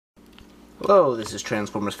Hello, this is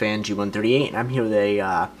Transformers fan G138, and I'm here with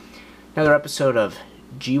another episode of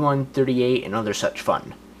G138 and other such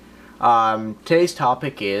fun. Today's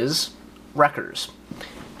topic is wreckers,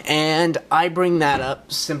 and I bring that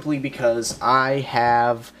up simply because I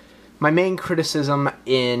have my main criticism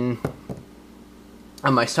on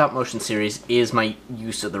my stop motion series is my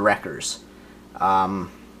use of the wreckers,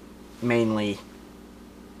 mainly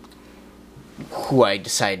who I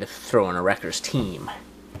decided to throw in a wreckers team.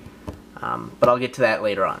 But I'll get to that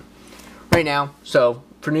later on. Right now, so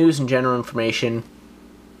for news and general information,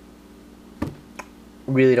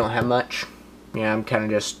 really don't have much. Yeah, I'm kind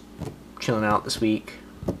of just chilling out this week,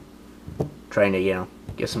 trying to,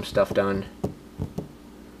 get some stuff done.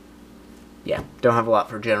 Yeah, don't have a lot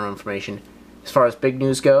for general information. As far as big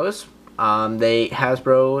news goes,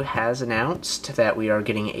 Hasbro has announced that we are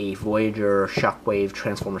getting a Voyager Shockwave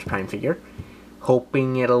Transformers Prime figure.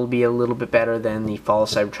 Hoping it'll be a little bit better than the Fall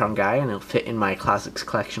Cybertron guy, and it'll fit in my Classics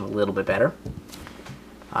collection a little bit better.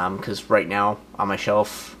 Because right now, on my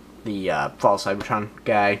shelf, the Fall Cybertron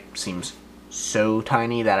guy seems so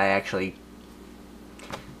tiny that I actually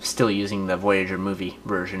still using the Voyager movie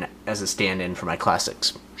version as a stand-in for my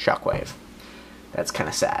Classics Shockwave. That's kind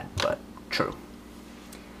of sad, but true.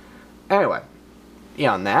 Anyway,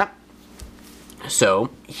 beyond that, so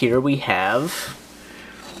here we have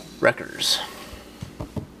wreckers.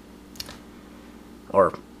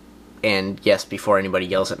 And yes, before anybody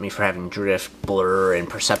yells at me for having Drift, Blur, and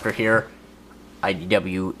Perceptor here,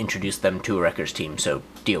 IDW introduced them to a wreckers team, so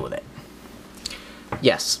deal with it.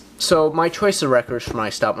 Yes, so my choice of wreckers for my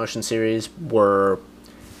stop motion series were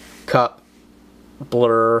Cup,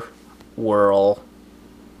 Blur, Whirl,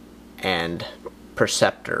 and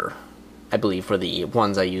Perceptor, I believe were the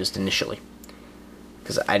ones I used initially.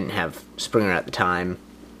 Because I didn't have Springer at the time,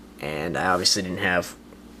 and I obviously didn't have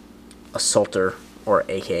Assaulter, or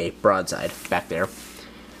aka Broadside, back there.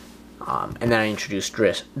 And then I introduced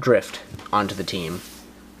Drift onto the team,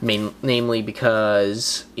 namely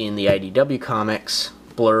because in the IDW comics,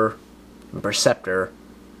 Blur and Perceptor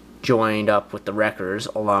joined up with the Wreckers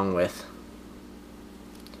along with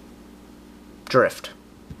Drift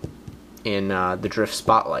in the Drift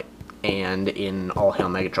Spotlight and in All Hail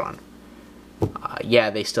Megatron.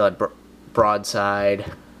 Yeah, they still had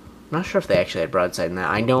Broadside. I'm not sure if they actually had Broadside in that.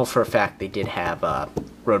 I know for a fact they did have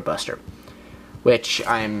Roadbuster, which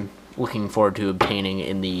I'm looking forward to obtaining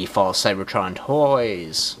in the Fall Cybertron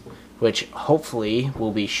toys, which hopefully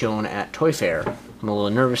will be shown at Toy Fair. I'm a little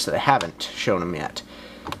nervous that I haven't shown them yet.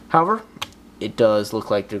 However, it does look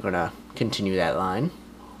like they're going to continue that line.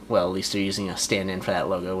 Well, at least they're using a stand-in for that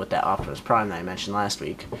logo with that Optimus Prime that I mentioned last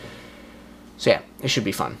week. So yeah, it should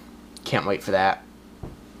be fun. Can't wait for that.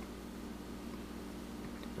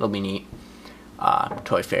 It'll be neat.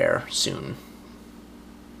 Toy Fair soon.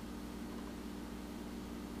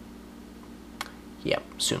 Yep,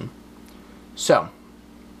 soon. So,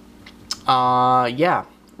 yeah,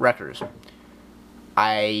 wreckers.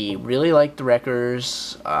 I really like the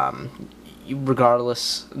wreckers.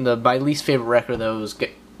 Regardless, my least favorite wrecker, those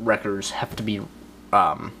wreckers have to be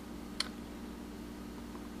Rack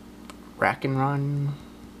and Run,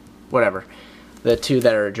 whatever. The two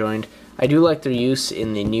that are joined. I do like their use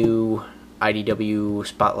in the new IDW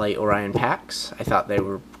Spotlight Orion packs. I thought they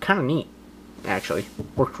were kind of neat, actually.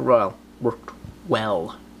 Worked well,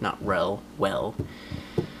 not rel, well.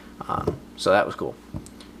 So that was cool.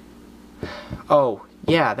 Oh,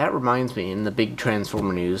 yeah, that reminds me, in the big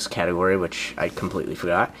Transformer news category, which I completely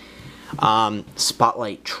forgot,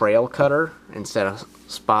 Spotlight Trail Cutter instead of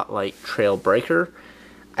Spotlight Trail Breaker.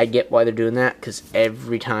 I get why they're doing that, because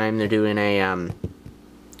every time they're doing a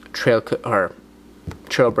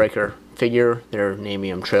Trailbreaker figure, they're naming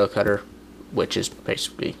him Trail Cutter, which is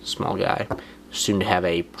basically a small guy, soon to have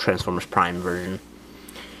a Transformers Prime version.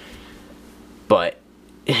 But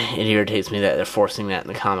it irritates me that they're forcing that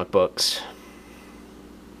in the comic books.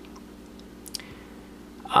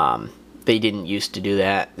 They didn't used to do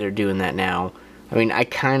that. They're doing that now. I mean, I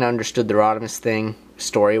kind of understood the Rodimus thing,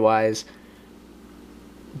 story-wise,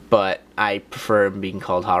 but I prefer him being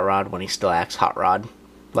called Hot Rod when he still acts Hot Rod.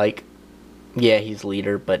 Like, yeah, he's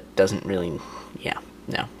leader, but doesn't really,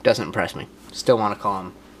 doesn't impress me. Still want to call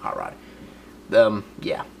him Hot Rod.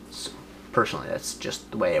 Yeah, so personally, that's just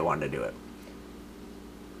the way I wanted to do it.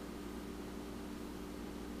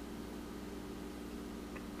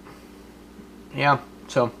 Yeah,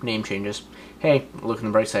 so, name changes. Hey, look on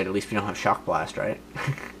the bright side, at least we don't have Shock Blast, right?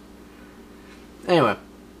 Anyway.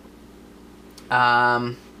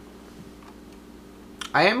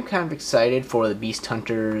 I am kind of excited for the Beast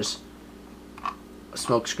Hunters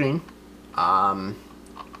smokescreen. I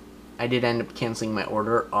I did end up canceling my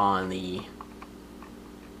order on the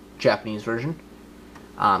Japanese version.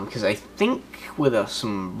 Because I think with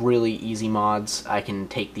some really easy mods, I can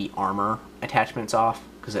take the armor attachments off,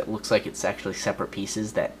 because it looks like it's actually separate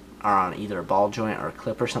pieces that are on either a ball joint or a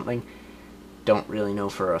clip or something. Don't really know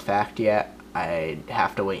for a fact yet. I'd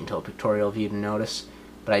have to wait until a pictorial view to notice,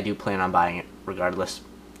 but I do plan on buying it regardless,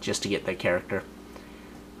 just to get the character.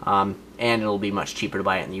 And it'll be much cheaper to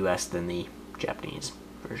buy it in the US than the Japanese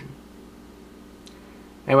version.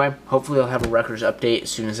 Anyway, hopefully I'll have a Wreckers update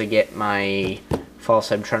as soon as I get my Fall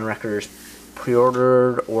Cybertron Wreckers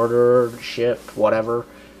pre-ordered, ordered, shipped, whatever.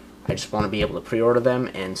 I just want to be able to pre-order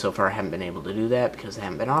them, and so far I haven't been able to do that because they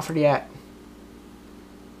haven't been offered yet.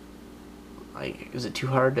 Like, is it too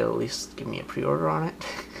hard to at least give me a pre-order on it?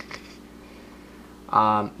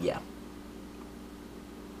 Yeah.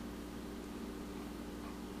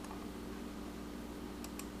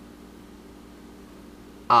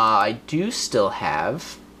 I do still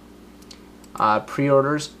have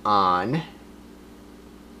pre-orders on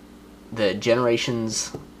the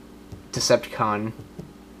Generations Decepticon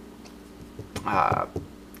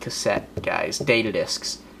cassette guys, data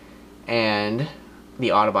discs, and the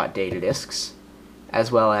Autobot data discs, as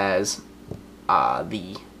well as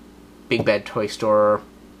the Big Bad Toy Store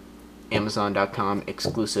Amazon.com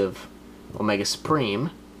exclusive Omega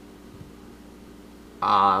Supreme.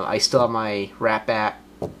 I still have my Rat Bat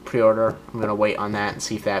pre-order. I'm going to wait on that and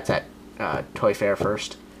see if that's at Toy Fair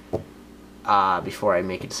first before I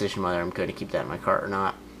make a decision whether I'm going to keep that in my cart or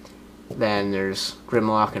not. Then there's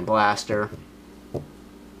Grimlock and Blaster.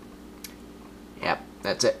 Yep,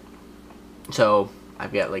 that's it. So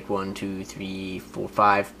I've got like 1, 2, 3, 4,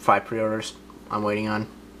 5 pre-orders I'm waiting on.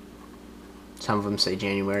 Some of them say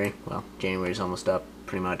January. Well, January's almost up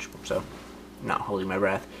pretty much, so I'm not holding my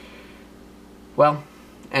breath. Well,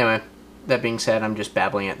 anyway, that being said, I'm just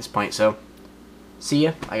babbling at this point, so see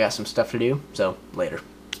ya. I got some stuff to do, so later.